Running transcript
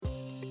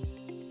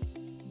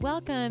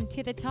Welcome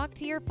to the Talk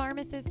to Your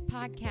Pharmacist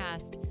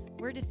podcast.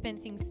 We're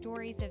dispensing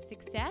stories of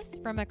success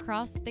from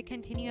across the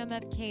continuum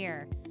of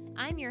care.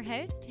 I'm your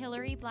host,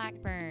 Hillary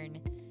Blackburn.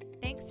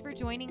 Thanks for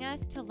joining us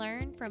to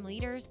learn from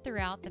leaders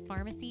throughout the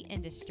pharmacy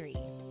industry.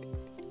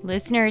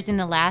 Listeners, in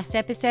the last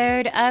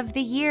episode of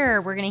the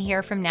year, we're going to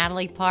hear from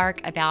Natalie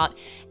Park about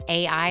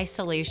AI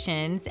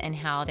solutions and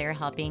how they're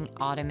helping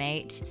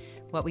automate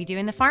what we do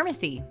in the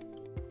pharmacy.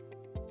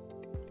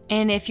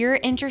 And if you're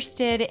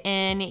interested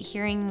in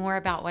hearing more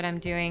about what I'm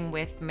doing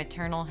with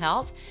maternal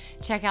health,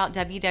 check out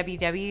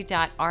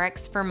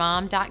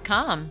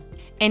www.rxformom.com.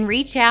 And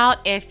reach out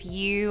if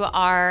you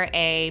are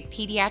a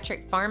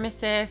pediatric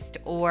pharmacist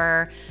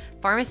or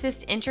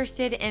pharmacist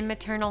interested in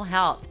maternal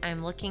health.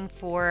 I'm looking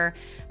for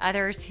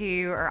others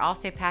who are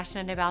also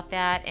passionate about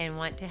that and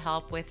want to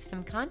help with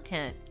some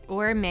content.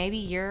 Or maybe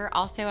you're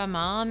also a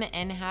mom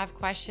and have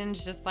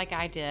questions just like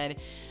I did.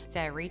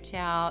 So reach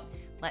out.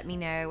 Let me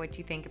know what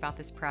you think about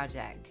this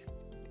project.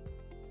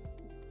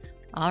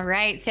 All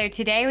right, so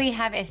today we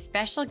have a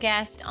special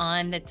guest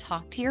on the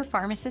Talk to Your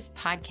Pharmacist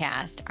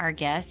podcast. Our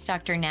guest,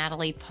 Dr.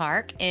 Natalie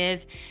Park,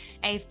 is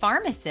a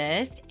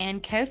pharmacist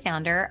and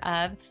co-founder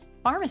of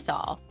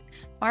Pharmasol.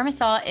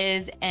 Pharmasol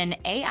is an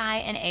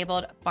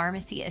AI-enabled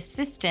pharmacy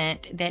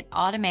assistant that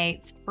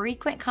automates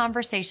frequent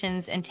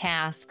conversations and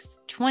tasks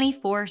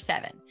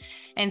 24/7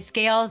 and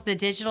scales the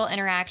digital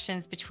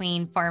interactions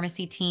between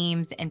pharmacy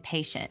teams and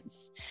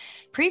patients.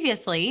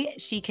 Previously,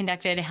 she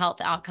conducted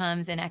health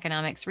outcomes and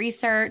economics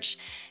research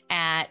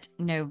at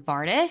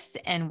Novartis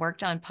and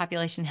worked on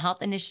population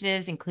health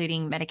initiatives,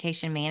 including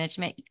medication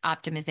management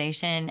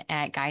optimization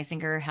at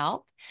Geisinger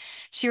Health.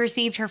 She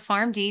received her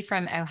PharmD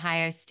from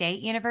Ohio State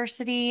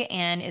University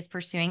and is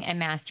pursuing a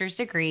master's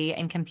degree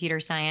in computer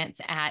science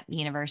at the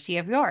University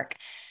of York.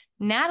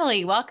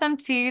 Natalie, welcome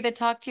to the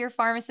Talk to Your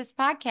Pharmacist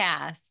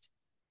podcast.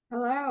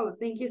 Hello,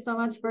 thank you so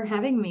much for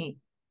having me.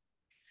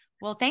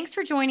 Well, thanks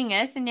for joining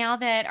us. And now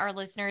that our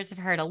listeners have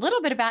heard a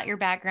little bit about your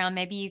background,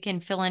 maybe you can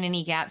fill in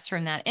any gaps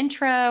from that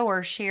intro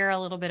or share a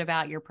little bit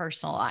about your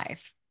personal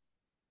life.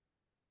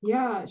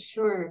 Yeah,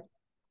 sure.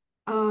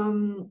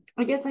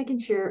 I guess I can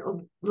share a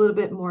little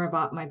bit more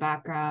about my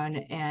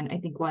background. And I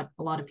think what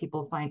a lot of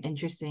people find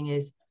interesting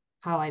is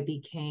how I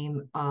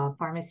became a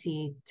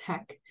pharmacy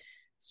tech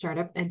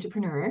startup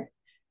entrepreneur.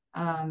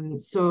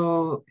 As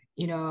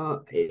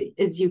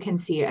you can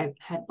see, I've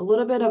had a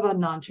little bit of a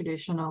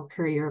non-traditional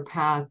career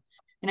path.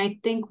 And I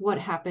think what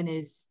happened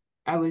is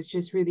I was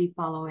just really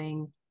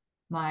following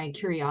my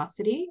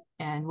curiosity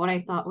and what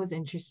I thought was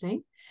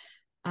interesting.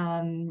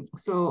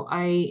 So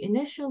I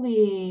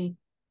initially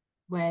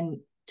went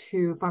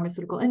to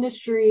pharmaceutical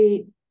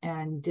industry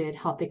and did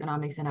health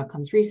economics and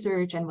outcomes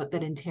research. And what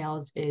that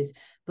entails is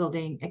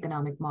building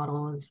economic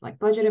models like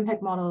budget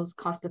impact models,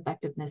 cost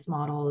effectiveness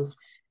models,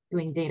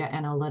 doing data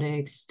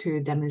analytics to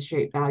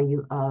demonstrate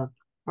value of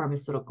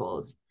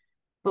pharmaceuticals.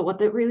 But what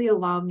that really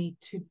allowed me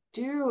to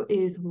do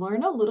is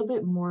learn a little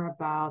bit more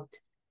about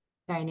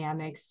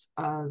dynamics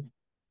of,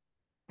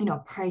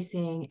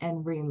 pricing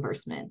and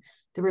reimbursement,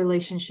 the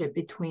relationship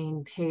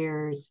between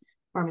payers,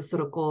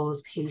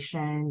 pharmaceuticals,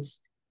 patients,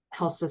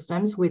 health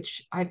systems,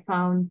 which I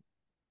found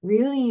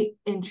really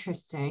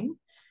interesting.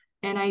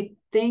 And I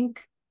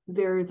think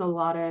there's a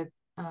lot of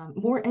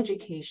more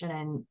education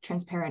and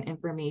transparent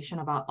information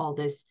about all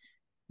this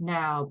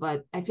now.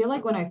 But I feel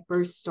like when I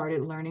first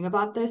started learning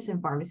about this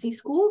in pharmacy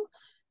school,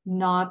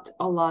 not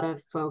a lot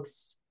of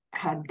folks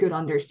had good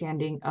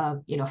understanding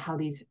of, how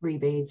these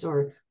rebates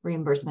or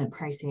reimbursement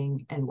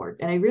pricing and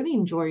worked. And I really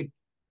enjoyed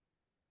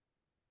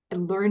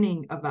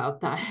learning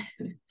about that.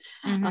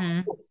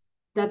 Mm-hmm.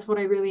 That's what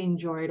I really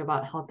enjoyed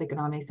about health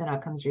economics and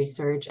outcomes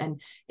research. And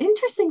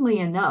interestingly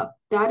enough,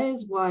 that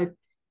is what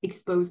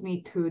exposed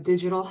me to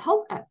digital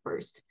health at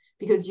first,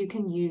 because you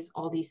can use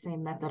all these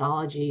same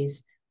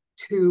methodologies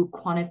to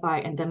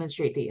quantify and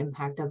demonstrate the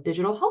impact of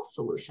digital health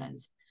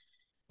solutions.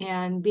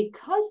 And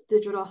because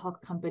digital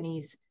health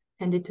companies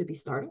tended to be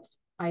startups,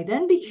 I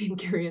then became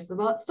curious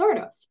about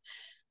startups,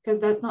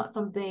 because that's not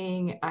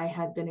something I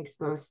had been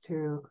exposed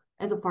to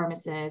as a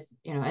pharmacist,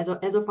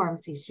 as a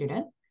pharmacy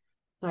student.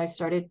 So I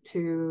started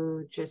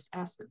to just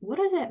ask, what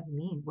does it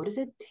mean? What does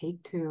it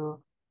take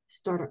to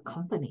start a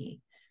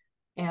company?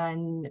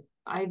 And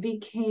I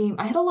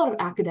had a lot of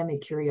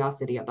academic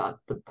curiosity about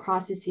the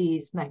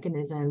processes,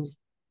 mechanisms,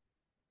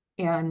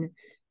 and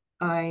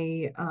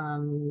I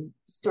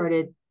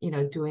started,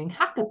 doing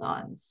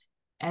hackathons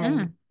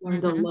and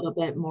learned a little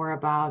bit more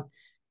about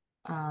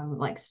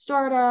like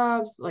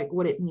startups, like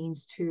what it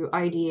means to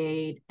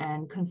ideate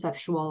and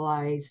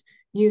conceptualize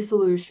new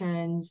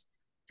solutions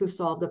to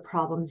solve the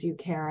problems you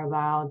care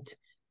about.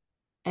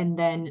 And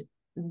then,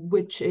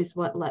 which is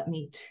what led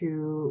me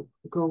to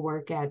go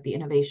work at the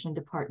innovation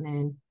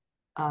department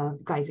of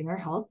Geisinger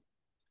Health.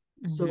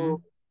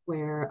 So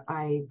where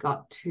I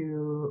got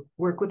to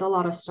work with a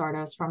lot of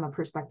startups from a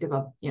perspective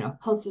of,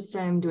 health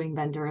system, doing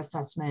vendor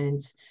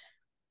assessments,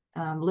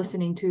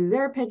 listening to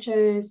their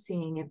pitches,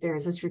 seeing if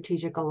there's a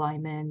strategic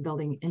alignment,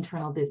 building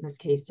internal business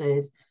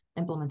cases,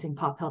 implementing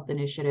pop health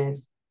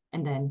initiatives,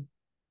 and then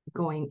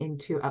going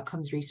into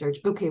outcomes research.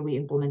 Okay, we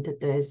implemented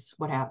this,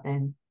 what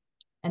happened?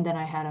 And then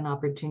I had an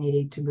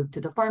opportunity to move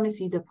to the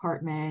pharmacy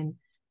department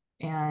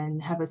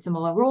and have a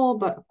similar role,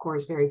 but of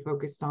course, very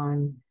focused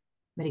on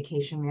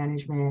medication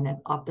management and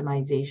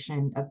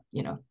optimization of,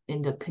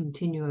 in the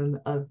continuum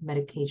of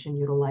medication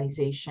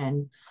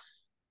utilization.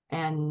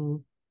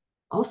 And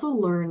also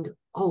learned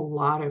a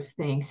lot of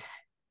things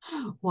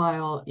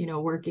while,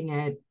 working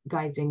at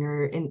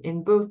Geisinger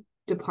in both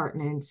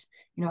departments.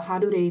 How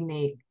do they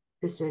make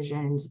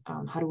decisions?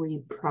 How do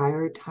we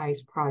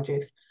prioritize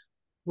projects?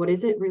 What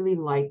is it really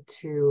like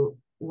to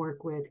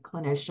work with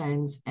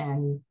clinicians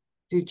and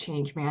do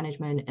change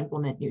management,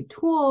 implement new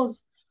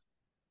tools?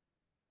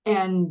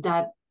 And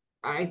that,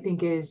 I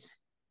think, is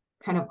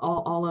kind of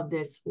all of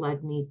this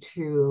led me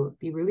to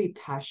be really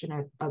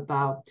passionate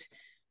about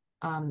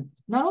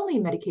not only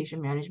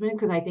medication management,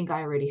 because I think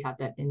I already had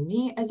that in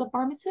me as a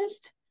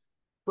pharmacist,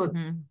 but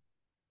Mm-hmm.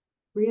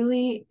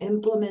 really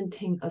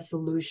implementing a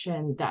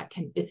solution that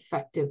can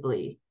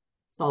effectively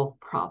solve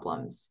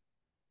problems.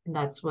 And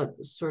that's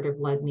what sort of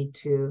led me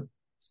to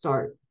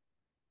start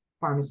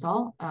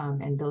Pharmasol,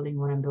 and building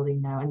what I'm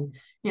building now. And,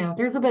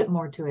 there's a bit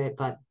more to it,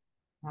 but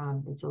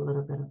it's a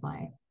little bit of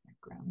my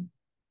background.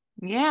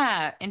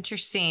 Yeah,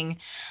 interesting.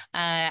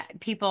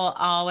 People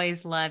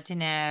always love to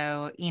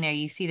know,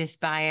 you see this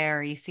bio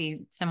or you see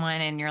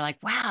someone and you're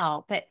like,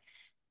 wow, but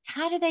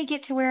how do they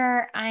get to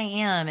where I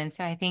am? And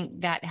so I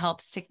think that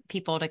helps to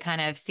people to kind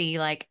of see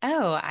like,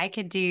 oh, I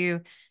could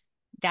do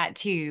that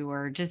too,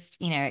 or just,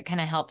 it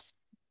kind of helps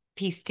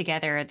piece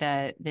together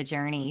the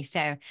journey.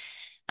 So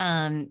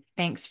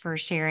thanks for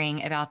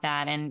sharing about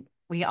that. And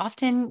we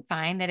often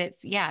find that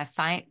it's, yeah,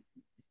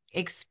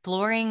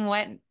 exploring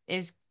what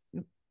is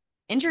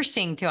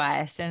interesting to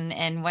us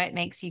and what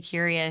makes you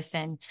curious.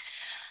 And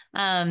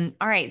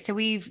all right, so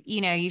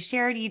you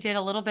shared you did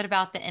a little bit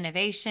about the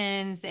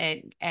innovations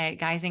at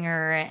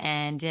Geisinger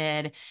and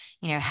did,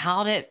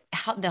 how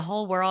the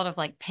whole world of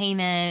like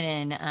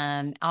payment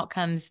and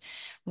outcomes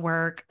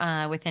work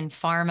within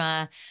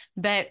pharma.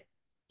 But,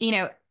 you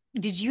know,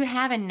 did you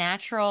have a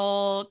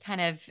natural kind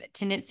of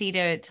tendency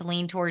to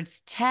lean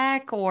towards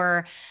tech,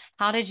 or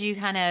how did you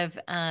kind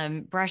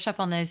of brush up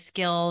on those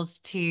skills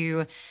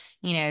to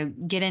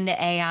get into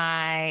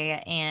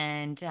AI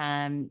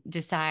and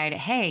decide,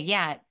 hey,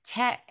 yeah,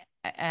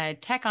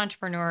 tech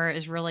entrepreneur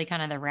is really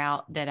kind of the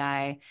route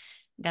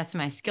that's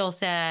my skill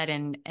set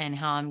and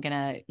how I'm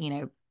gonna,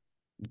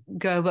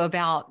 go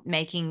about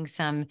making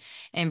some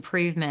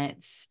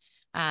improvements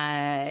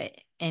uh,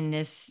 in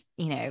this,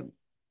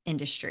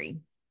 industry.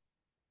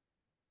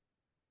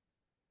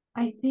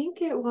 I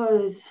think it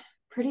was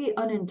pretty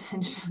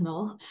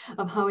unintentional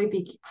of how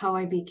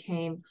I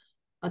became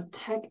a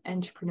tech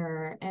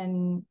entrepreneur.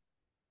 And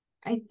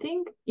I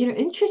think,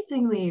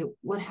 interestingly,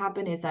 what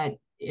happened is that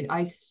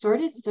I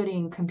started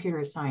studying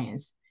computer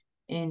science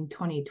in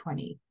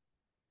 2020.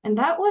 And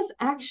that was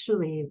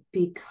actually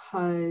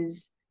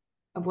because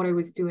of what I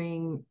was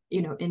doing,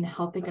 in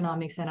health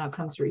economics and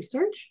outcomes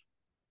research.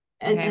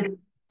 Okay. And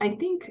I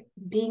think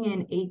being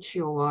in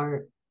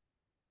HEOR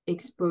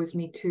exposed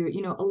me to,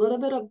 a little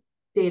bit of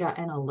data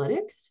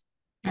analytics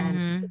and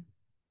Mm-hmm.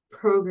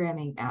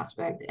 programming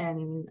aspect.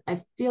 And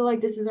I feel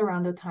like this is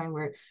around the time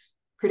where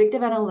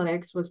predictive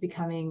analytics was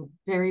becoming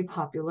very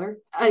popular.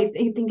 I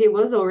think it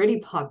was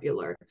already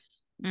popular,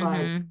 but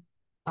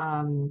Mm-hmm.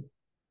 um,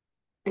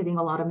 I think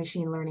a lot of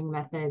machine learning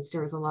methods,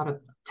 there was a lot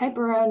of hype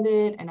around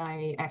it. And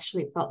I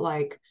actually felt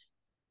like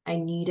I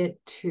needed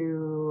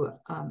to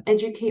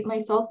educate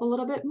myself a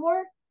little bit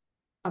more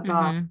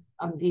about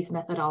Mm-hmm. these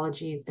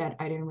methodologies that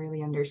I didn't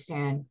really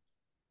understand.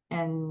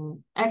 And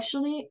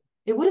actually,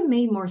 it would have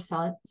made more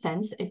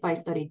sense if I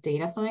studied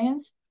data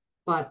science.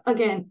 But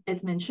again,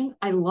 as mentioned,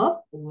 I love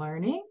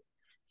learning.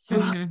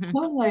 So Mm-hmm.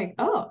 I'm like,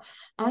 oh,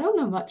 I don't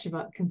know much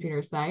about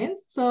computer science.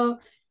 So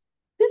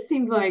this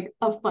seems like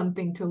a fun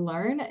thing to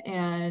learn.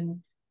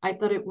 And I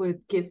thought it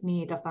would give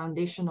me the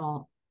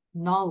foundational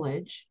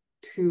knowledge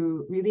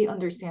to really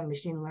understand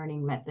machine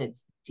learning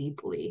methods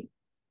deeply.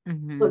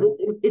 But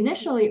Mm-hmm.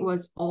 initially, it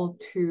was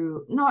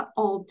not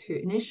all too,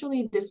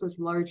 initially, this was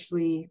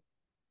largely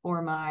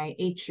for my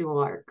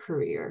HUR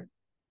career.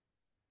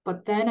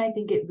 But then I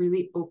think it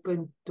really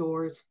opened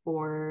doors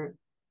for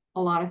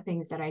a lot of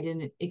things that I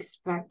didn't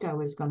expect I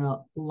was going to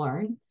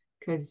learn.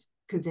 Because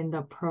in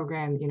the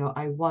program,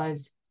 I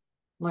was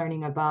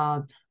learning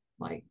about,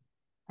 like,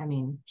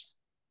 just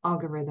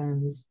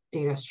algorithms,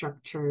 data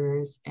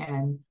structures,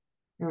 and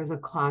there was a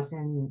class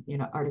in,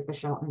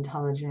 artificial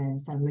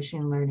intelligence and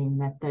machine learning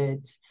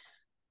methods.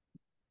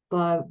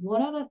 But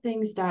one of the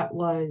things that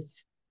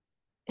was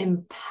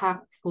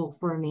impactful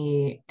for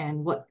me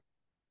and what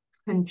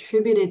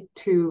contributed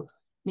to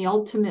me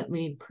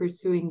ultimately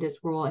pursuing this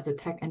role as a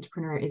tech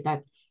entrepreneur is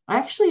that I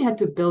actually had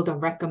to build a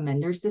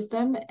recommender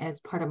system as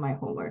part of my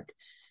homework.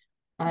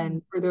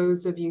 And for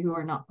those of you who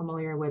are not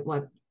familiar with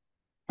what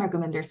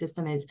recommender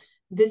system is,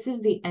 this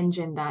is the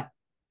engine that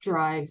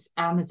drives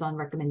Amazon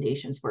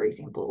recommendations, for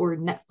example, or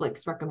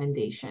Netflix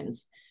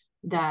recommendations,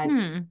 that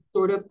Hmm.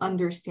 sort of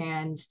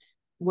understands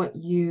what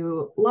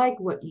you like,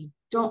 what you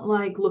don't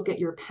like, look at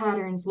your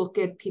patterns, look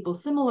at people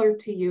similar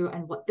to you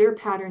and what their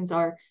patterns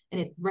are,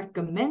 and it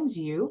recommends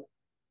you,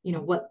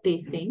 what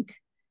they think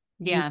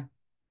you Yeah.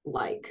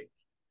 like.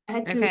 I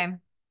had to Okay.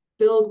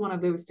 build one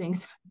of those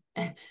things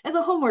as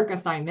a homework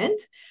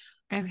assignment,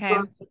 Okay.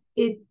 but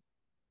it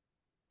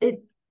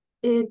it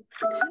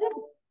kind of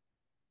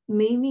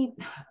made me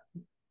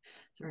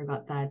sorry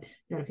about that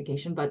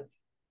notification, but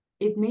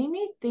it made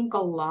me think a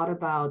lot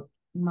about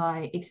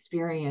my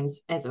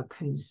experience as a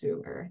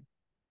consumer.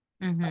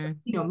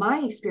 Mm-hmm. My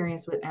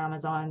experience with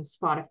Amazon,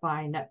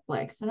 Spotify,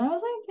 Netflix, and I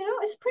was like,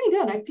 it's pretty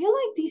good. I feel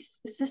like these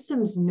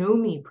systems know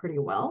me pretty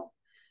well.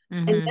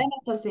 And Mm-hmm. then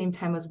at the same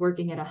time, I was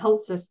working at a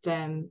health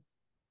system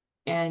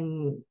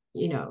and,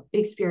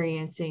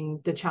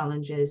 experiencing the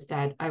challenges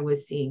that I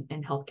was seeing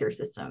in healthcare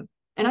system.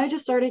 And I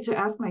just started to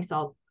ask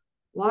myself,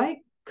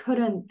 why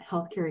couldn't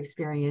healthcare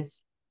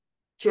experience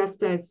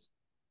just as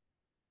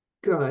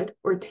good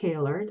or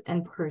tailored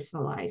and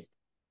personalized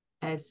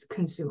as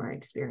consumer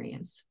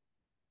experience?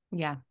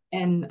 Yeah.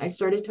 And I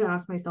started to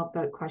ask myself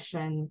that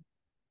question.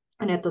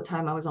 And at the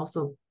time, I was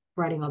also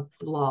writing a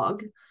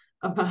blog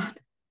about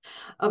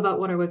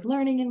what I was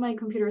learning in my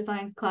computer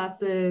science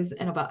classes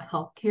and about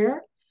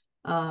healthcare,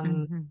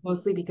 Mm-hmm.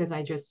 mostly because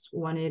I just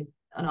wanted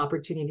an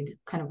opportunity to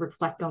kind of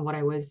reflect on what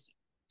I was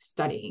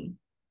studying.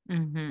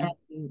 Mm-hmm.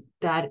 And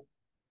that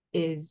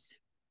is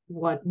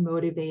what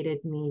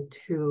motivated me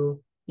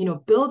to,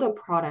 build a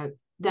product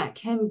that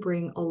can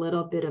bring a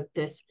little bit of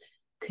this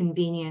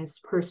convenience,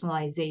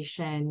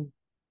 personalization,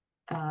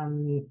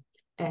 um,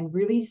 and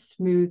really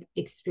smooth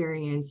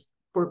experience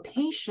for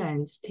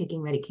patients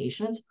taking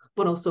medications,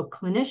 but also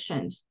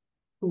clinicians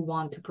who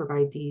want to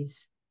provide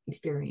these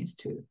experience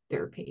to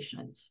their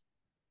patients.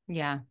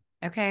 Yeah.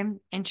 Okay.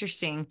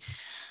 Interesting.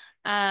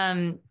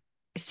 Um,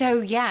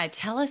 so yeah,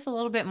 tell us a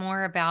little bit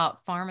more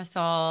about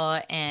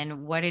Pharmasol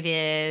and what it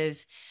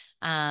is,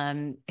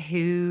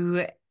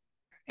 who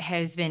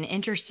has been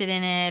interested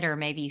in it or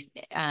maybe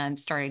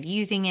started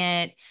using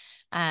it.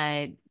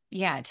 Uh,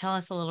 yeah, tell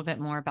us a little bit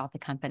more about the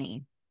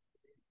company.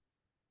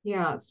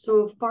 Yeah,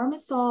 so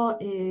Pharmasol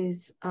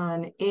is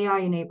an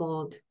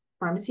AI-enabled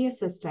pharmacy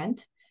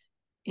assistant.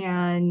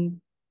 And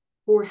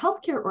for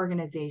healthcare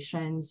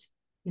organizations,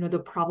 the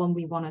problem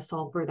we want to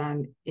solve for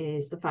them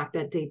is the fact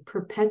that they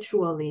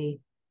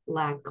perpetually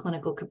lack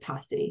clinical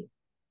capacity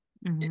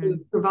to Mm-hmm.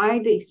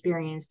 provide the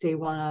experience they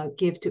want to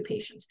give to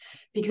patients.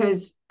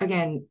 Because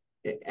again,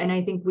 and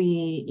I think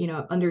we,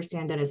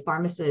 understand that as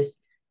pharmacists,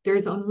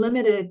 there's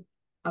unlimited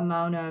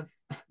amount of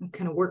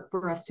kind of work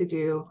for us to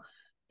do.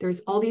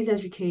 There's all these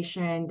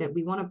education that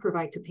we want to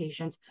provide to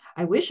patients.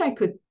 I wish I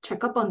could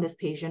check up on this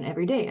patient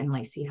every day and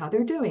like see how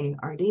they're doing.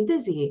 Are they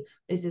dizzy?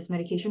 Is this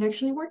medication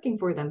actually working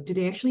for them? Do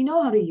they actually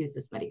know how to use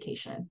this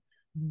medication?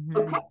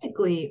 But Mm-hmm.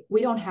 practically,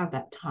 we don't have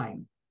that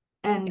time.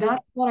 And Yeah.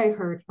 that's what I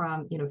heard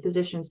from,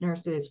 physicians,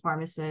 nurses,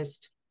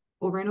 pharmacists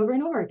over and over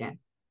and over again.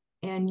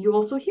 And you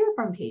also hear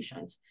from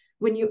patients.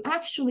 When you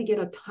actually get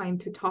a time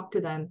to talk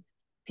to them,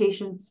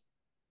 patients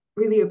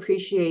really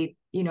appreciate,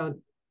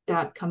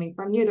 that coming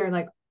from you. They're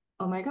like,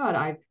 oh my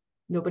God,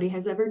 nobody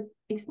has ever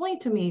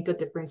explained to me the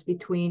difference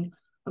between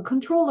a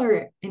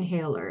controller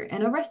inhaler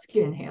and a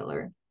rescue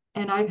inhaler.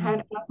 And I've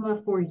had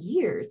asthma for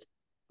years,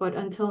 but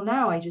until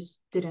now, I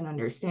just didn't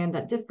understand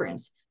that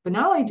difference. But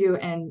now I do.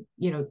 And,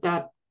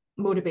 that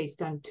motivates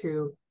them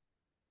to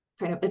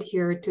kind of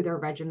adhere to their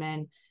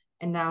regimen.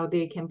 And now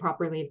they can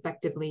properly,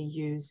 effectively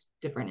use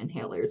different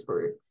inhalers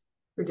for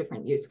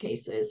different use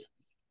cases.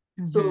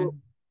 So Mm-hmm.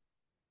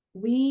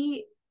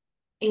 we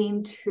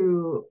aim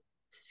to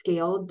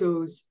scale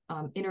those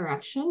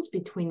interactions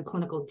between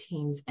clinical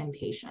teams and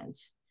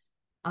patients,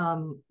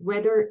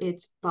 whether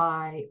it's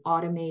by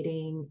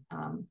automating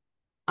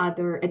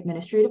other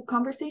administrative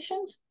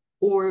conversations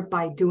or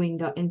by doing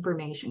the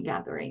information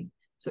gathering.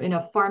 So in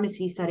a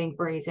pharmacy setting,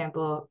 for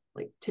example,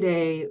 like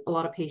today, a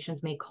lot of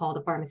patients may call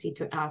the pharmacy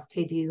to ask,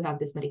 hey, do you have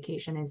this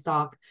medication in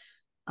stock?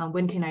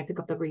 When can I pick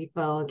up the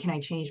refill? Can I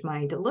change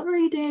my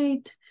delivery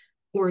date?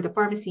 Or the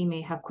pharmacy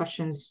may have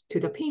questions to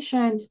the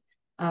patient.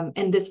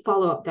 And this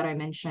follow-up that I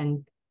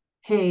mentioned,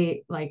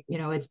 hey, like,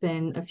 it's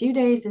been a few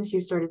days since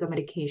you started the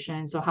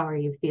medication. So how are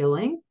you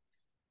feeling?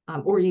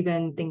 Or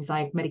even things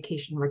like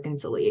medication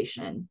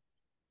reconciliation.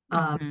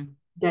 Um, Mm-hmm.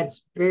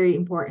 that's very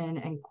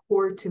important and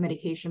core to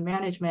medication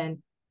management.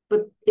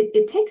 But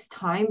it takes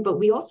time, but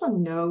we also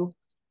know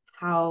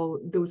how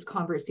those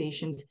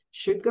conversations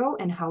should go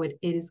and how it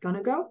is going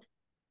to go,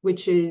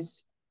 which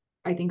is,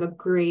 I think, a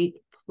great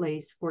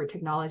place for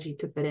technology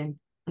to fit in,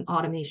 an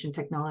automation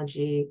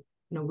technology.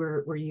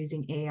 We're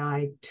using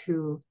AI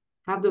to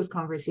have those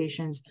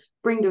conversations,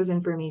 bring those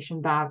information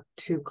back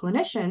to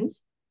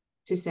clinicians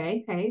to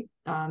say, hey,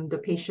 the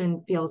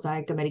patient feels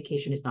like the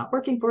medication is not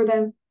working for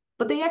them,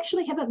 but they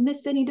actually haven't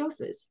missed any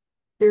doses.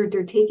 They're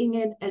taking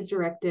it as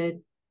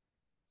directed,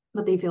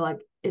 but they feel like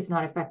it's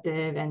not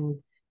effective, and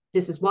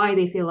this is why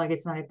they feel like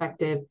it's not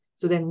effective.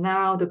 So then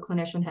now the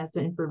clinician has the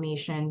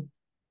information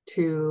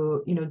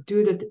to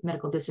do the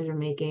medical decision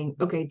making.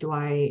 Okay, do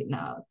I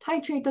now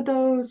titrate the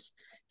dose?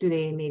 Do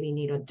they maybe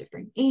need a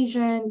different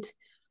agent?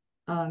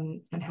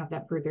 And have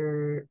that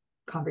further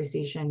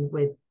conversation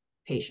with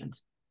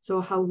patients.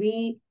 So how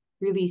we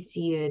really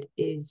see it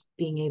is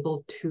being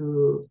able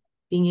to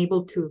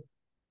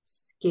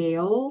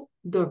scale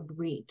the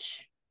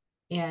reach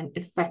and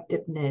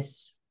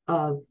effectiveness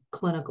of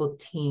clinical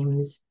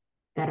teams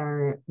that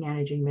are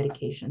managing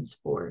medications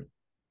for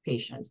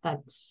patients.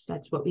 That's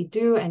what we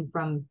do. And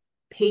from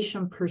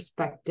patient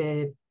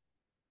perspective,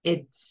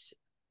 it's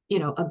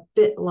a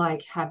bit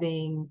like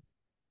having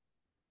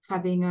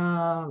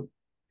a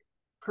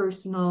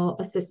personal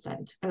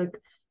assistant, a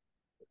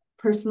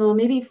personal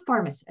maybe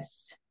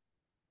pharmacist,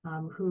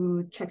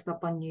 who checks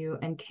up on you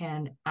and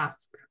can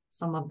ask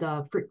some of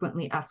the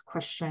frequently asked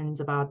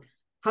questions about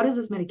how does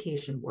this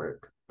medication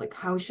work? Like,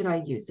 how should I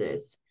use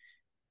this?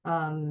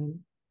 Um,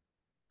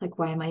 like,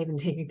 why am I even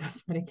taking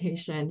this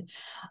medication?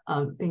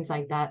 Things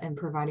like that, and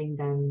providing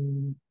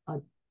them a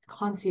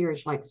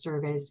concierge-like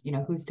service,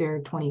 who's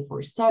there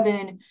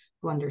 24/7,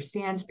 who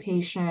understands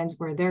patients,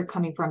 where they're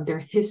coming from, their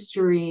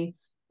history,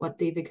 what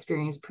they've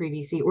experienced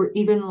previously, or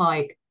even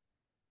like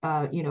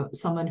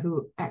someone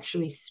who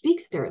actually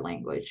speaks their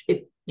language,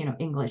 if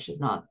English is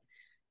not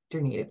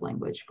their native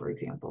language, for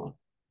example.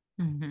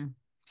 Mm-hmm.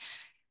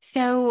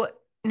 So,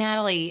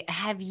 Natalie,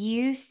 have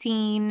you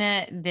seen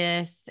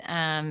this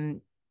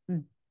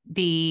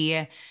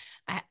be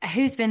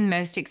who's been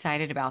most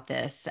excited about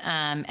this?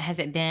 Has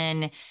it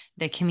been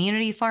the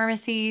community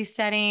pharmacy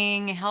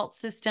setting, health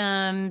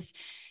systems,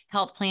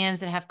 health plans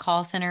that have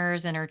call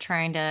centers and are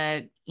trying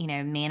to,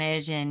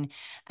 manage and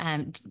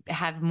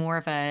have more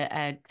of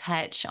a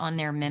touch on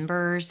their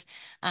members?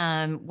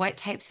 What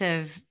types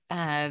of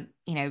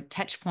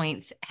touch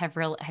points have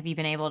you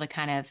been able to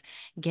kind of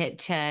get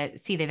to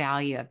see the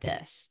value of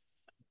this?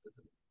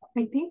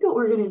 I think the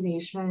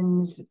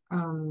organizations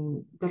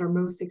that are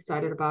most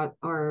excited about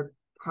our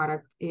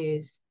product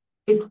it's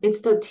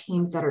the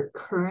teams that are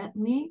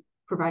currently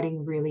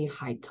providing really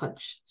high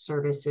touch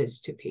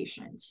services to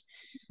patients.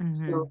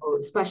 So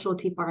Hmm.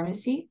 specialty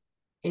pharmacy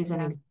is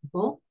an Yeah.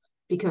 example,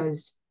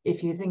 because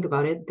if you think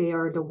about it, they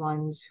are the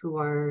ones who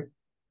are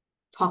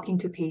talking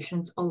to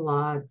patients a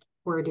lot,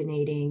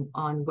 coordinating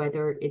on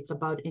whether it's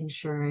about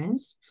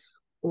insurance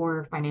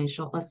or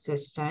financial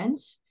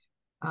assistance,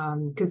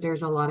 because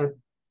there's a lot of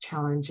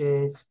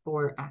challenges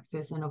for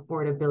access and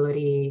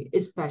affordability,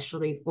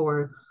 especially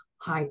for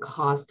high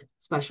cost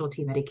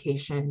specialty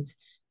medications.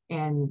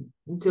 And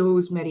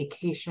those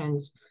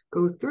medications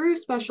go through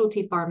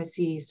specialty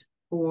pharmacies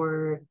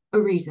for a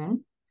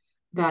reason,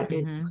 that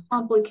it's Hmm.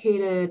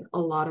 complicated, a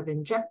lot of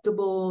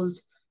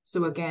injectables.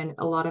 So again,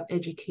 a lot of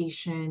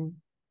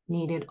education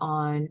needed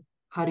on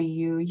how do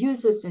you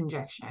use this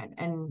injection.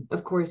 And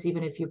of course,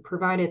 even if you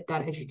provided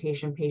that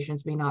education,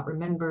 patients may not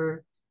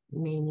remember,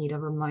 may need a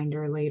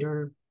reminder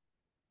later.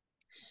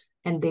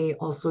 And they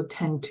also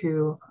tend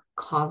to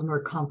cause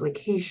more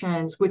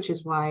complications, which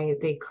is why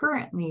they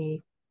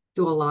currently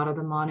do a lot of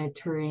the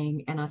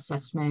monitoring and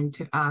assessment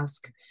to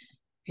ask,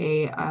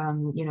 hey,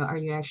 are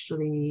you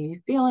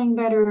actually feeling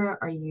better?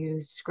 Are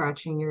you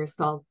scratching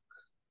yourself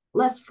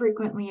less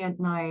frequently at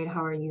night?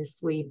 How are you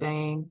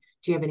sleeping?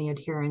 Do you have any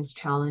adherence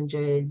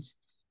challenges?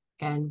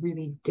 And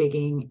really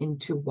digging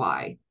into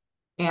why.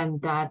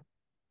 And that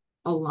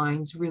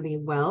aligns really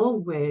well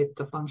with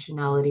the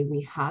functionality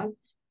we have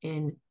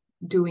in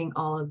doing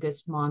all of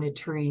this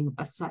monitoring,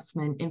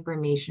 assessment,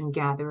 information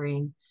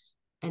gathering.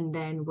 And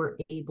then we're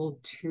able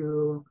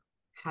to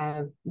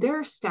have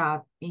their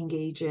staff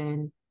engage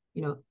in,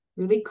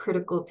 really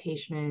critical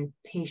patient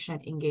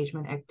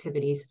engagement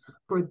activities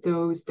for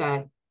those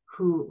that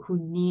who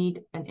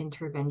need an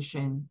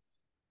intervention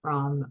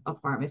from a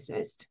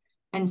pharmacist.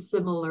 And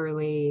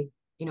similarly,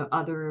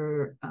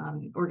 other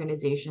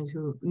organizations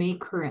who may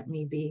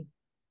currently be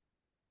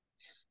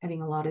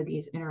having a lot of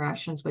these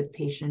interactions with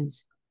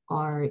patients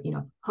are,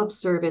 hub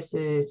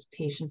services,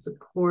 patient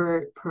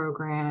support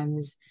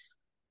programs,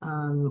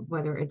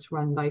 whether it's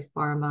run by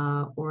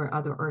pharma or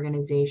other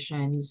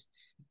organizations,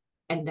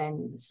 and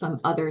then some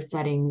other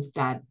settings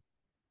that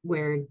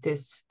where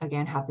this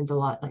again happens a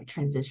lot, like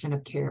transition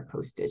of care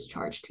post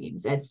discharge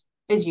teams, as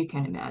you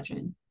can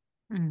imagine.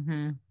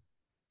 Hmm.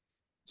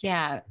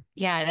 Yeah.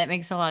 Yeah. That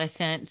makes a lot of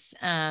sense.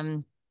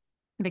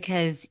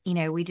 Because,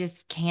 we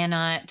just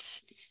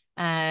cannot,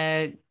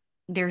 uh,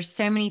 there's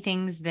so many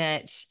things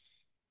that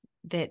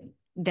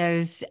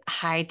those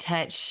high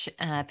touch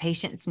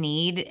patients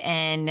need,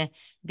 and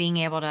being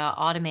able to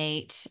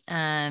automate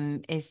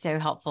is so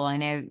helpful. I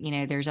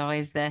know, there's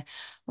always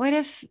what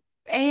if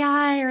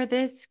AI or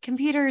this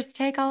computers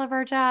take all of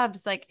our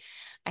jobs? Like,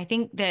 I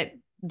think that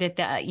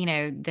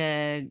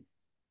the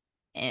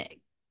uh,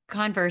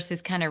 converse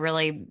has kind of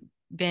really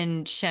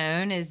been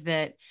shown, is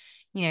that,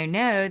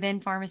 no, then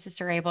pharmacists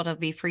are able to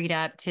be freed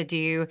up to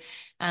do,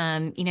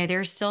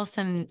 there's still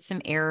some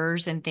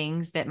errors and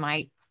things that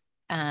might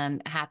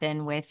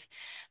happen with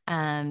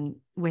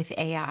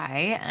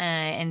AI.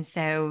 And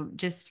so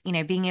just,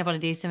 being able to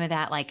do some of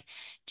that, like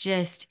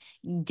just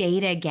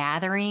data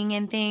gathering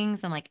and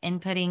things and like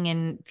inputting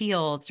in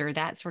fields or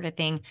that sort of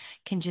thing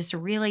can just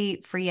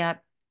really free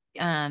up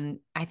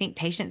I think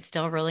patients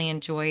still really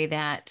enjoy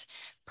that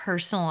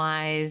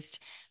personalized,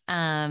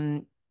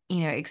 um,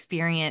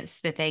 experience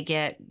that they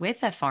get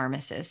with a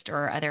pharmacist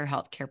or other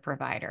healthcare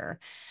provider.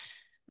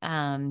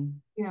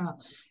 Um, Yeah.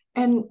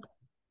 And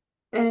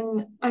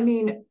I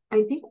mean,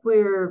 I think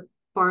where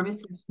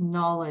pharmacists'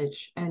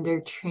 knowledge and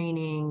their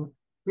training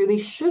really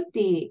should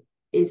be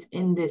is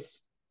in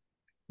this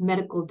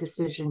medical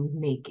decision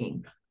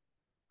making,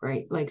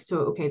 right? Like, so,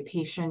 okay,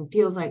 patient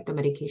feels like the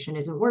medication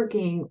isn't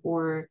working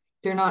or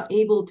they're not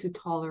able to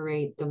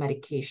tolerate the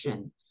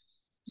medication.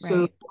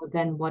 So right.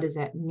 then what does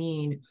that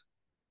mean?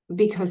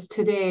 Because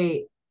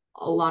today,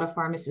 a lot of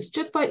pharmacists,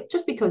 just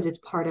because it's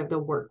part of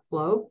the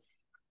workflow,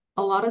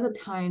 a lot of the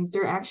times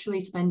they're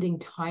actually spending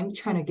time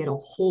trying to get a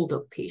hold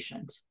of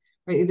patients,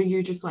 right? Either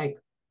you're just like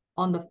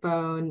on the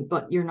phone,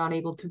 but you're not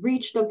able to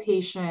reach the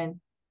patient.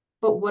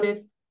 But what if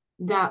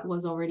that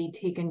was already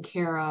taken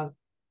care of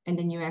and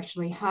then you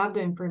actually have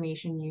the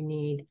information you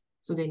need?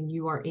 So then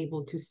you are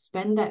able to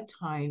spend that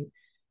time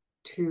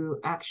to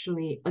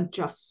actually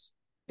adjust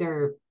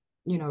their,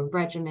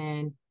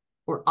 regimen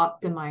or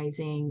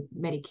optimizing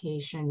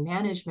medication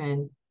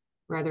management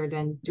rather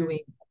than doing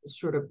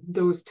sort of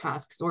those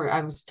tasks. Or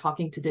I was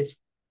talking to this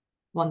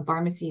one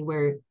pharmacy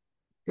where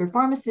their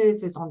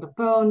pharmacist is on the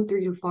phone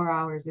 3 to 4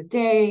 hours a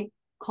day,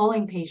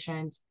 calling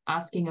patients,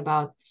 asking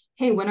about,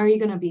 hey, when are you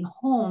going to be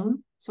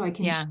home so I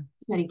can ship Yeah.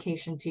 this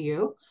medication to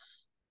you?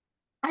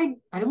 I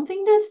don't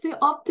think that's the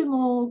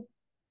optimal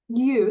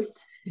use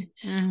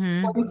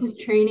Mm-hmm. pharmacist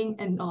training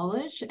and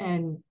knowledge,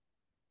 and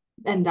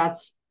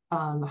that's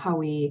how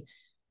we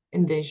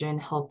envision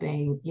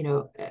helping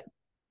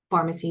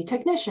pharmacy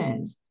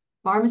technicians,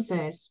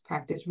 pharmacists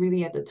practice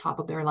really at the top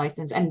of their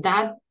license, and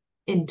that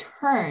in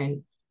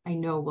turn I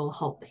know will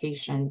help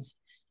patients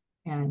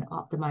and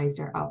optimize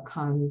their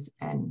outcomes.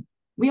 And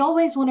we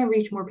always want to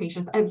reach more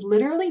patients. I've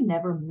literally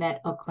never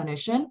met a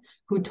clinician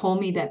who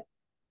told me that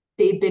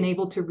they've been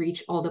able to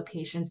reach all the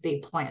patients they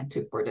plan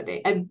to for the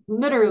day. I've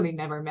literally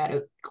never met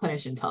a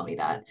clinician tell me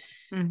that.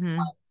 Mm-hmm.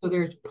 So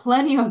there's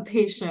plenty of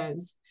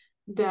patients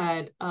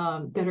that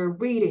are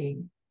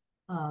waiting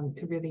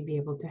to really be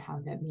able to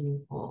have that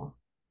meaningful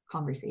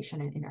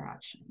conversation and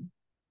interaction.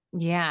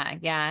 Yeah,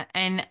 yeah.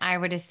 And I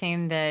would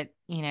assume that,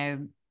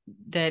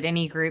 that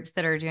any groups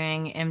that are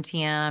doing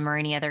MTM or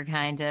any other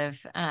kind of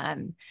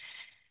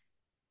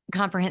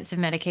comprehensive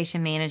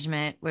medication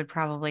management would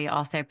probably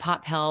also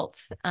pop health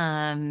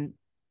kind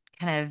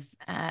of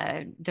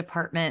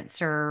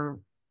departments or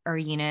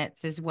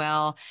units as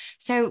well.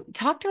 So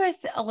talk to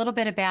us a little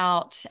bit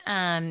about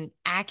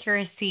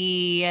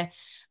accuracy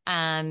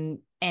and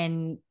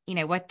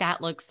what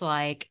that looks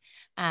like.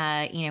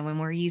 When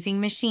we're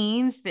using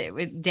machines,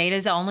 that data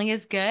is only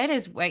as good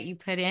as what you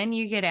put in,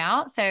 you get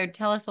out. So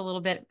tell us a little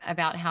bit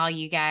about how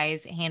you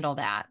guys handle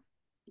that.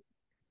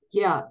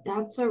 Yeah,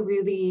 that's a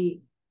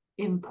really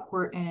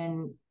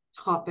important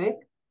topic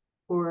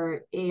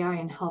for AI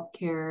in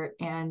healthcare.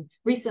 And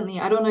recently,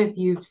 I don't know if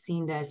you've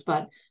seen this,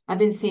 but I've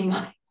been seeing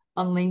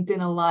on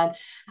LinkedIn a lot.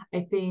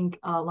 I think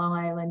Long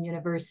Island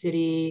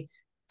University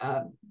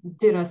uh,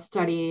 did a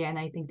study, and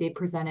I think they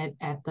presented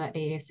at the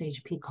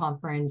ASHP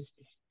conference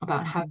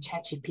about how Mhm.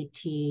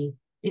 ChatGPT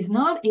is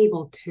not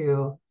able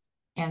to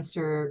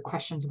answer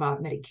questions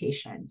about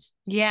medications.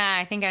 Yeah,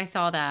 I think I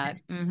saw that.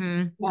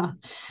 Hmm. Yeah.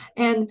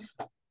 And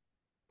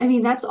I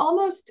mean, that's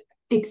almost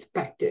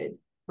expected,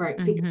 right?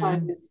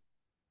 Hmm.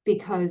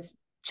 Because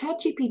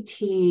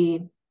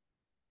ChatGPT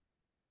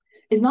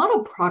is not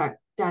a product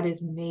that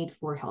is made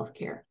for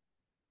healthcare.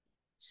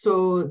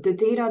 So the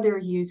data they're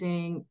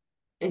using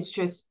is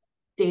just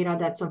data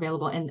that's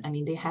available. And I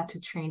mean, they had to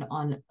train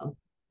on a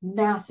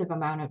massive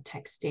amount of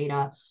text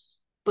data.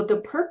 But the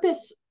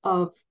purpose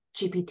of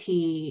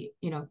GPT,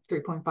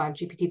 3.5,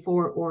 GPT-4,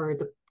 or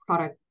the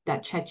product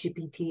that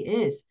ChatGPT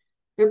is,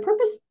 their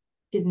purpose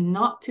is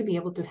not to be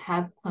able to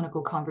have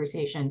clinical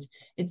conversations.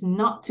 It's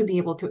not to be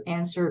able to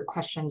answer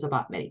questions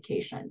about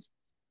medications.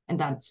 And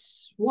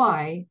that's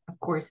why, of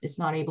course, it's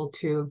not able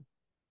to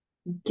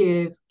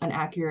give an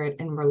accurate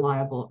and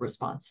reliable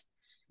response.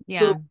 So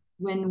Yeah.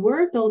 when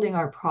we're building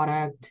our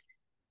product,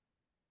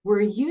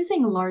 we're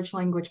using a large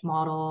language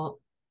model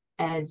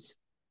as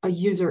a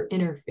user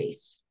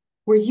interface.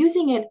 We're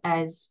using it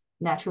as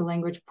natural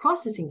language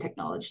processing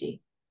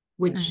technology,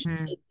 which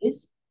Hmm. it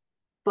is,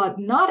 but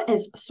not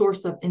as a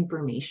source of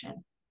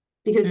information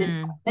because it's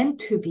Mm. meant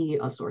to be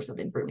a source of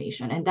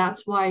information. And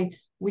that's why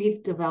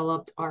we've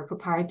developed our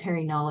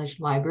proprietary knowledge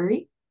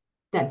library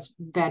that's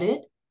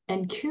vetted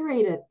and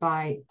curated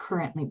by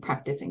currently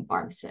practicing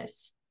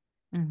pharmacists.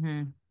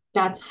 Hmm.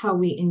 That's how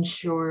we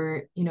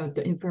ensure,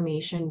 the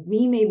information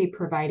we may be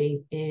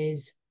providing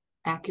is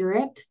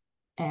accurate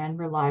and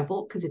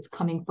reliable because it's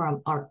coming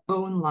from our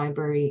own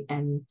library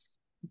and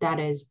that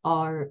is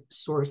our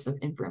source of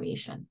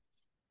information.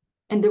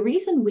 And the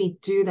reason we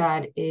do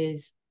that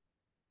is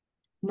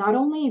not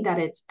only that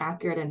it's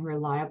accurate and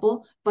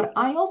reliable, but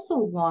I also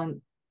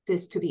want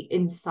this to be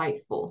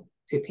insightful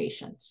to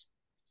patients.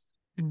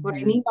 What I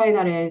Hmm. mean by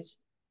that is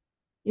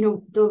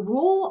the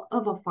role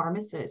of a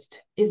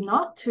pharmacist is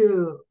not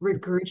to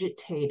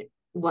regurgitate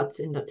what's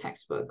in the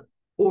textbook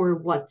or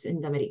what's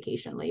in the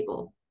medication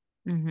label.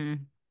 Mm-hmm.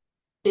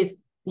 If,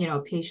 a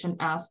patient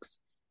asks,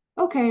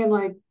 okay,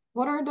 like,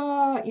 what are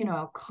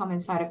the, common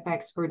side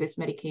effects for this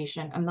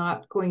medication? I'm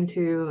not going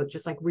to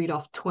just like read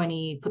off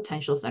 20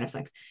 potential side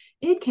effects.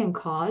 It can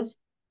cause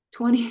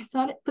 20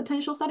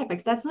 potential side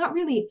effects. That's not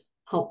really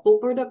helpful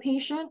for the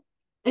patient.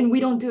 And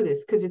we don't do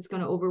this because it's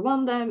going to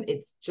overwhelm them.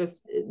 It's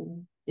just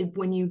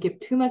when you give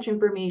too much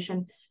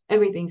information,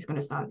 everything's going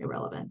to sound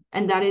irrelevant.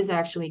 And that is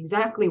actually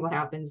exactly what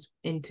happens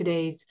in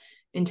today's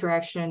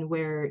interaction,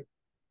 where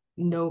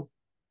no,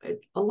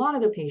 a lot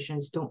of the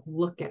patients don't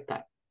look at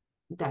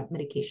that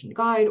medication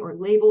guide or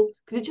label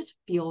because it just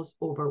feels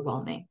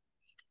overwhelming.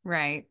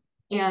 Right.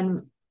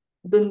 And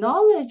the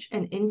knowledge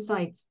and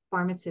insights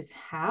pharmacists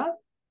have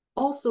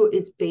also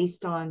is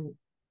based on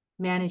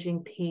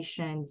managing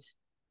patients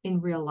in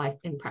real life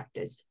in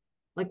practice.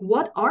 Like,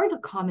 what are the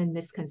common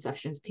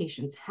misconceptions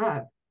patients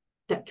have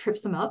that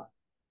trips them up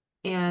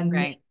and may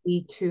Right.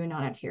 lead to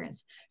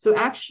non-adherence? So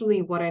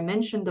actually what I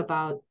mentioned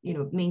about,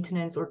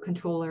 maintenance or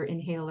controller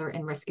inhaler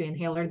and rescue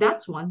inhaler,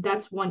 that's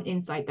one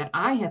insight that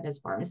I have as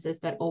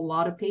pharmacist, that a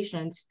lot of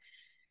patients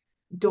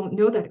don't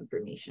know that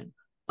information.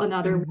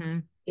 Another one Mm-hmm.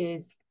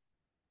 is,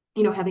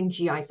 having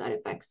GI side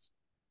effects.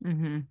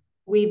 Mm-hmm.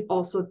 We've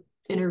also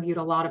interviewed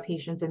a lot of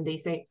patients and they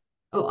say,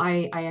 oh,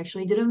 I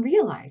actually didn't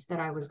realize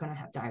that I was going to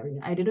have diarrhea.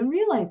 I didn't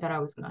realize that I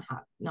was going to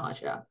have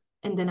nausea.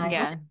 And then I had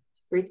Yeah.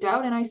 freaked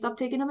out and I stopped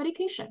taking the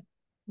medication.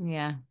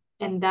 Yeah.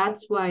 And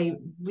that's why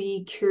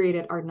we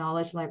curated our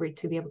knowledge library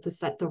to be able to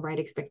set the right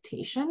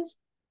expectations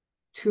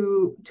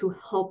to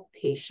help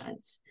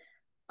patients.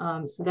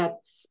 So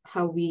that's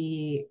how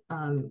we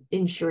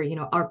ensure,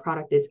 our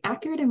product is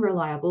accurate and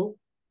reliable,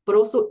 but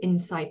also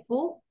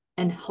insightful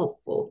and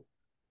helpful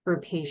for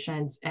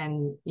patients.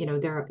 And,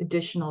 there are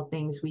additional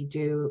things we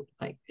do,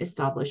 like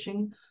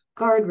establishing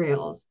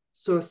guardrails.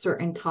 So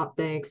certain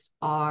topics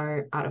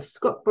are out of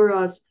scope for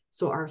us.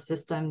 So our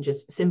system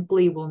just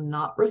simply will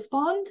not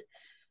respond,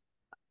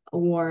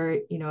 or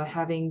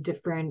having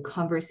different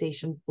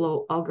conversation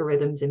flow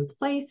algorithms in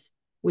place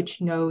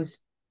which knows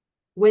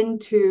when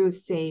to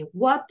say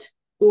what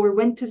or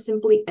when to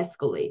simply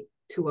escalate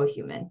to a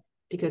human,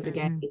 because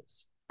again, Mm-hmm.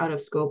 it's out of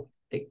scope.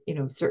 Like,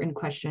 certain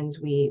questions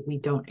we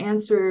don't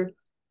answer,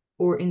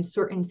 or in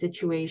certain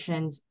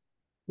situations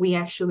we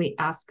actually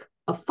ask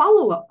a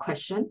follow-up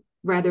question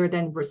rather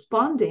than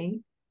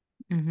responding,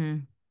 Mm-hmm.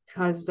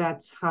 because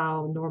that's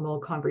how normal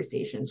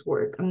conversations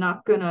work. I'm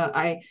not gonna,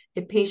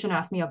 if patient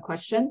asks me a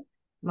question,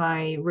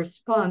 my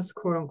response,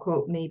 quote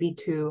unquote, maybe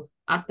to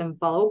ask them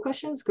follow-up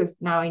questions, because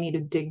now I need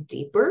to dig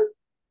deeper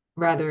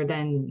rather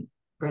than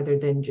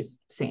just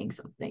saying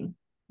something.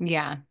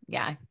 Yeah,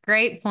 yeah.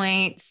 Great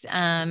points.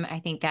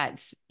 I think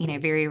that's,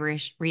 very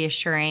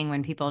reassuring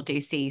when people do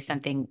see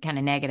something kind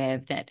of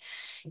negative, that,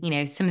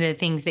 some of the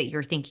things that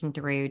you're thinking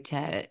through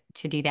to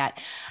do that.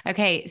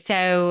 Okay,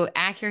 so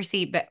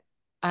accuracy, but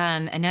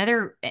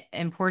another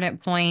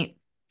important point,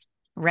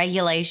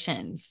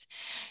 regulations.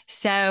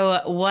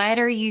 So, what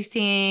are you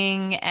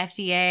seeing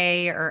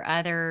FDA or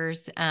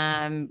others,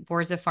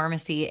 boards of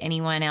pharmacy,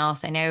 anyone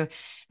else? I know,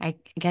 I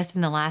guess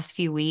in the last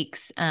few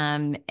weeks,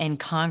 in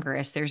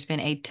Congress, there's been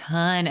a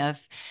ton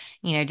of,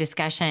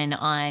 discussion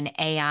on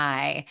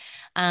AI.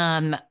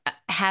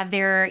 Have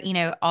there,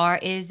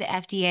 is the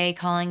FDA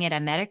calling it a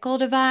medical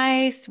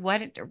device?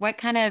 What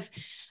kind of,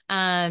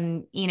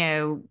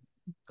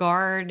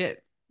 guard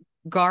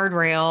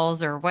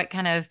guardrails, or what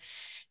kind of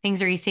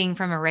things are you seeing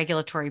from a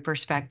regulatory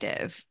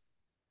perspective?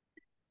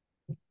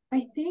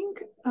 I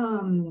think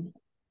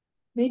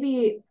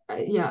maybe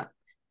yeah.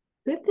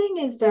 Good thing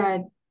is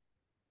that,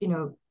 you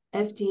know,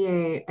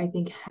 FDA, I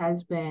think,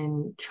 has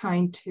been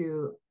trying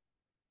to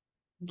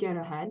get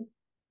ahead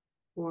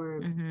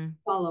or Mm-hmm.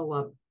 follow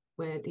up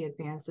with the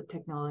advance of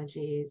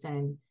technologies,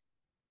 and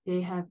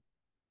they have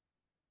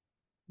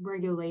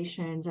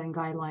regulations and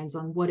guidelines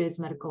on what is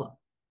medical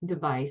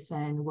device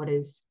and what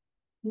is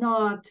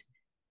not.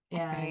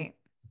 And Right.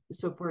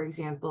 so, for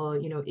example,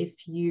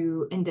 if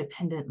you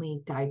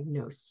independently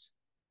diagnose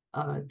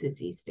a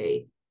disease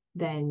state,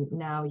 then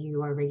now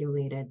you are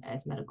regulated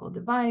as medical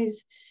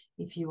device.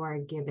 If you are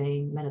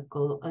giving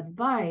medical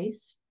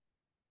advice,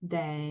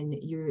 then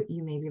you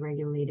may be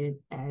regulated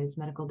as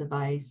medical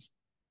device.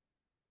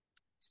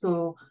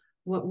 So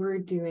what we're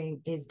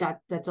doing is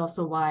that's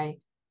also why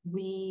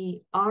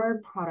our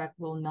product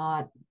will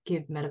not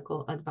give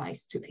medical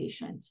advice to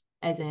patients,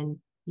 as in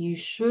you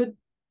should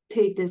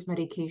take this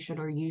medication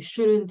or you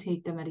shouldn't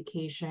take the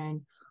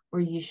medication, or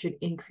you should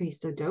increase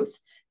the dose,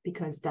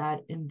 because that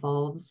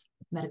involves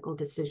medical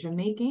decision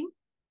making.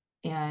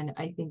 And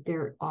I think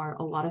there are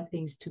a lot of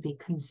things to be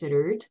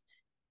considered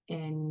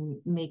in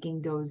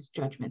making those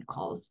judgment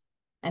calls.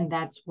 And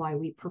that's why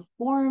we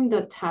perform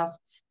the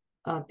tests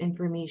of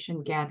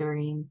information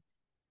gathering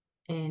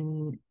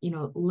and,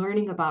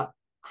 learning about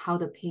how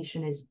the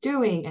patient is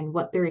doing and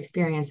what their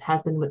experience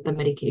has been with the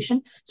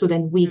medication. So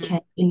then we Mm-hmm.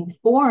 can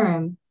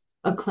inform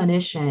a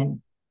clinician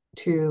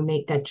to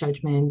make that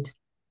judgment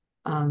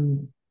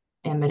and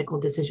medical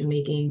decision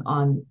making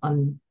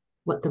on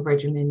what the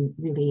regimen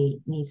really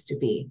needs to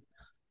be.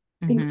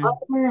 I think Mm-hmm.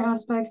 other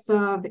aspects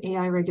of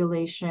AI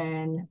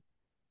regulation,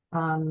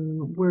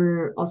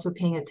 we're also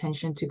paying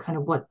attention to kind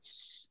of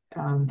what's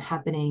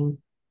happening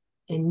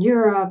in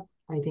Europe.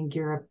 I think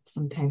Europe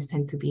sometimes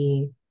tend to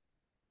be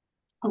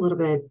a little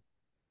bit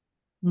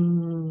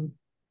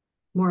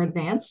more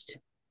advanced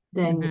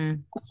than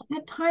Mm-hmm. us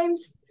at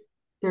times.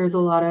 There's a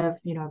lot of,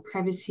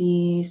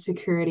 privacy,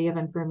 security of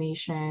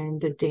information,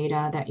 the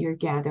data that you're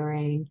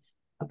gathering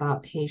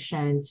about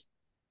patients.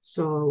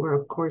 So we're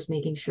of course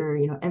making sure,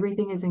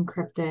 everything is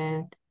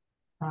encrypted,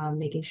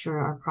 making sure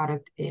our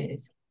product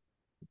is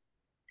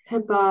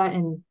HIPAA,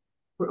 and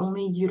we're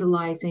only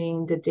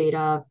utilizing the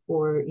data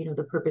for,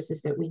 the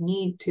purposes that we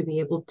need to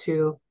be able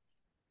to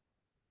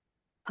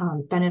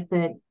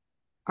benefit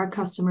our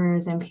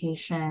customers and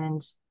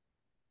patients.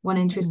 One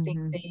interesting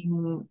Mm-hmm.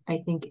 thing I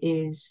think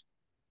is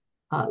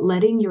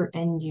letting your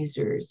end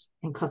users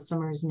and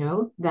customers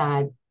know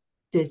that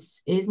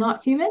this is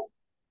not human.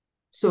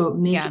 So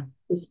make Yeah. a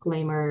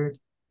disclaimer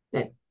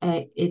that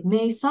it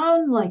may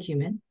sound like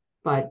human,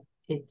 but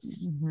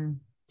Mm-hmm.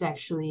 it's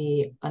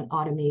actually an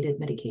automated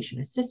medication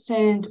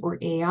assistant or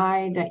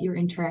AI that you're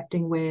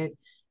interacting with.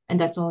 And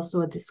that's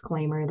also a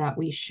disclaimer that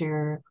we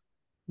share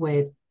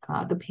with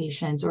the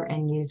patients or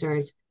end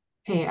users.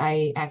 Hey,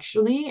 I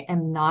actually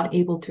am not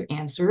able to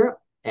answer,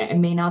 I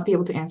may not be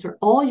able to answer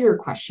all your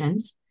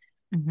questions.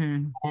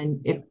 Mm-hmm.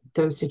 And if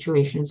those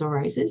situations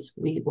arises,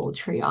 we will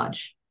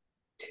triage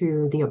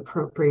to the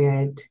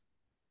appropriate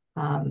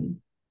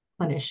um,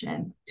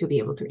 clinician to be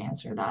able to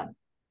answer that.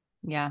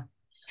 Yeah.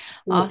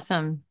 So,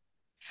 Awesome.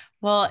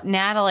 Well,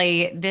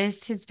 Natalie,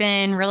 this has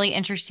been really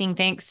interesting.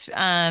 Thanks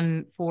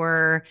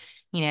for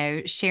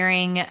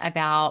sharing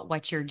about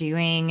what you're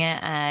doing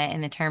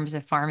in the terms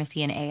of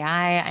pharmacy and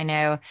AI. I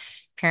know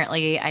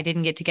apparently I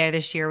didn't get to go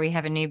this year. We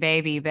have a new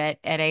baby, but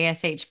at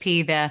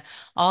ASHP, the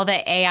all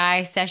the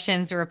AI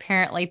sessions were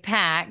apparently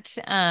packed.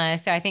 So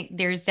I think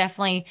there's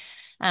definitely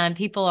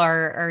people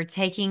are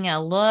taking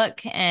a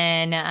look,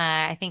 and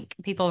I think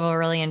people will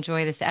really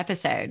enjoy this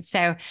episode.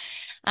 So.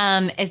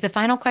 Is the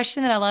final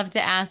question that I love to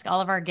ask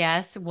all of our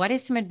guests, what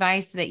is some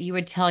advice that you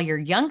would tell your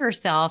younger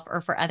self or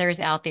for others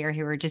out there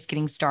who are just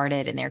getting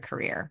started in their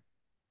career?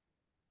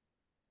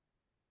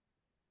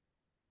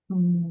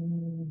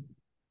 mm,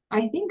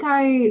 I think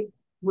I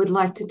would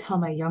like to tell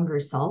my younger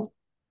self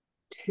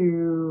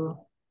to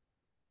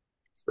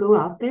go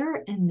out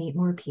there and meet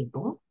more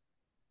people.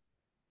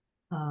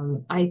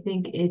 I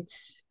think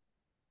it's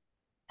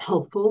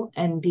helpful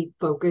and be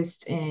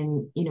focused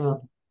in,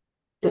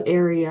 the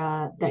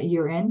area that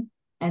you're in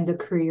and the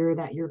career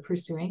that you're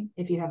pursuing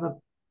if you have a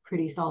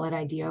pretty solid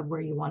idea of where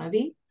you want to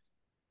be.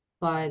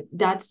 But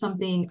that's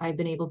something I've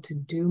been able to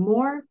do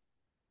more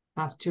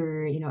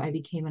after, I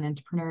became an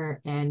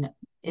entrepreneur, and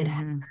it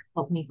has Mm-hmm.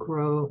 helped me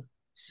grow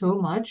so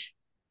much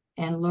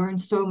and learn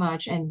so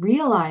much and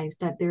realize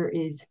that there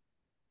is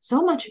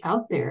so much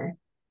out there.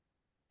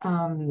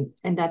 And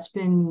that's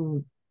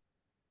been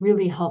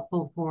really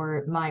helpful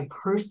for my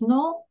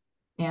personal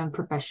and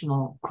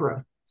professional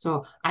growth.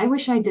 So I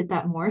wish I did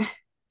that more.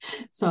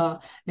 So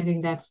I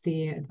think that's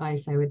the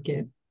advice I would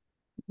give.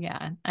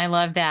 Yeah, I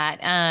love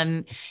that.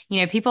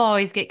 People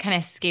always get kind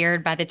of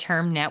scared by the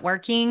term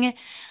networking.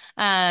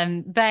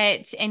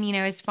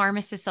 As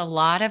pharmacists, a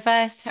lot of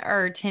us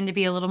tend to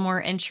be a little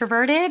more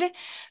introverted,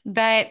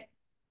 but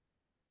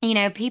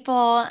people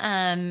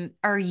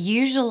are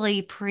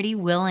usually pretty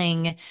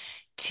willing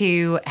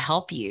to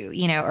help you,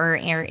 or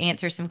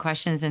answer some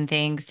questions and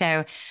things.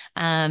 So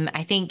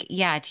I think,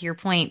 yeah, to your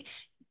point,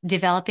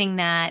 developing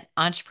that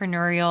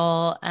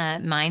entrepreneurial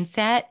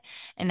mindset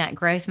and that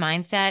growth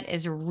mindset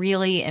is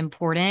really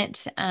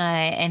important.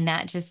 And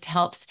that just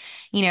helps,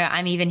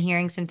 I'm even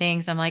hearing some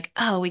things. I'm like,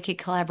 oh, we could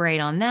collaborate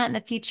on that in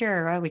the future,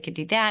 or oh, we could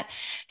do that.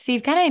 So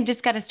you've kind of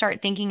just got to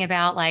start thinking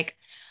about like,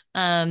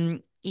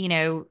 and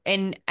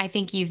I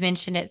think you've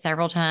mentioned it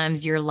several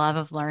times, your love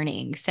of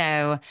learning.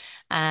 So,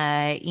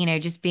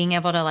 just being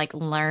able to like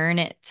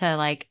learn to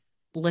like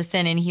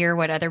listen and hear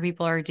what other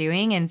people are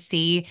doing and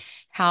see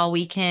how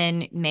we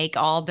can make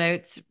all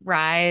boats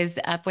rise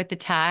up with the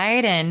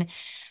tide and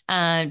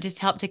just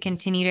help to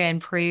continue to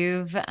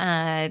improve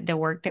the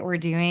work that we're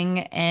doing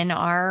in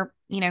our,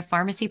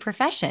 pharmacy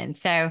profession.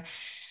 So,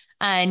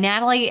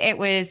 Natalie, it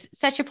was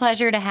such a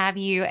pleasure to have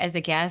you as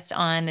a guest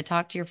on the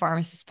Talk to Your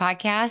Pharmacist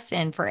podcast.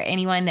 And for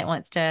anyone that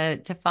wants to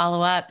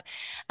follow up,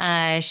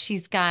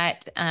 she's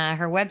got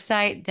her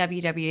website,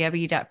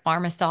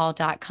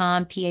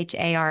 www.pharmasol.com,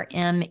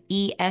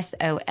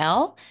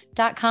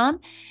 PHARMESOL.com.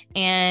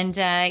 And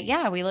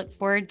yeah, we look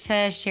forward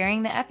to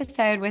sharing the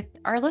episode with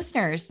our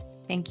listeners.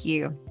 Thank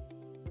you.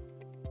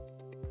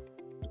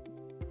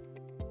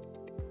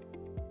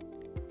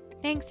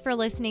 Thanks for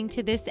listening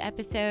to this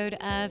episode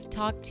of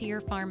Talk to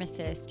Your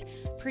Pharmacist,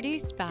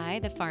 produced by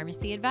the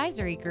Pharmacy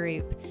Advisory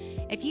Group.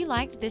 If you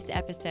liked this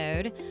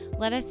episode,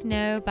 let us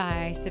know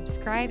by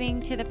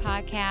subscribing to the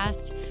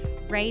podcast,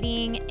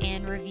 rating,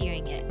 and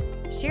reviewing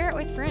it. Share it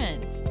with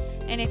friends.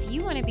 And if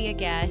you want to be a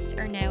guest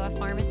or know a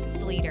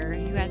pharmacist leader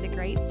who has a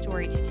great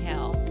story to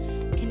tell,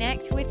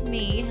 connect with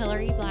me,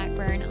 Hillary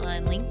Blackburn,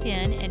 on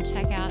LinkedIn and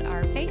check out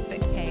our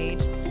Facebook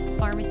page,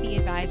 Pharmacy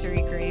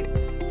Advisory Group,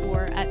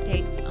 for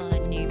updates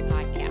on new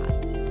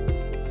podcasts.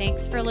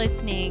 Thanks for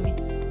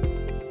listening.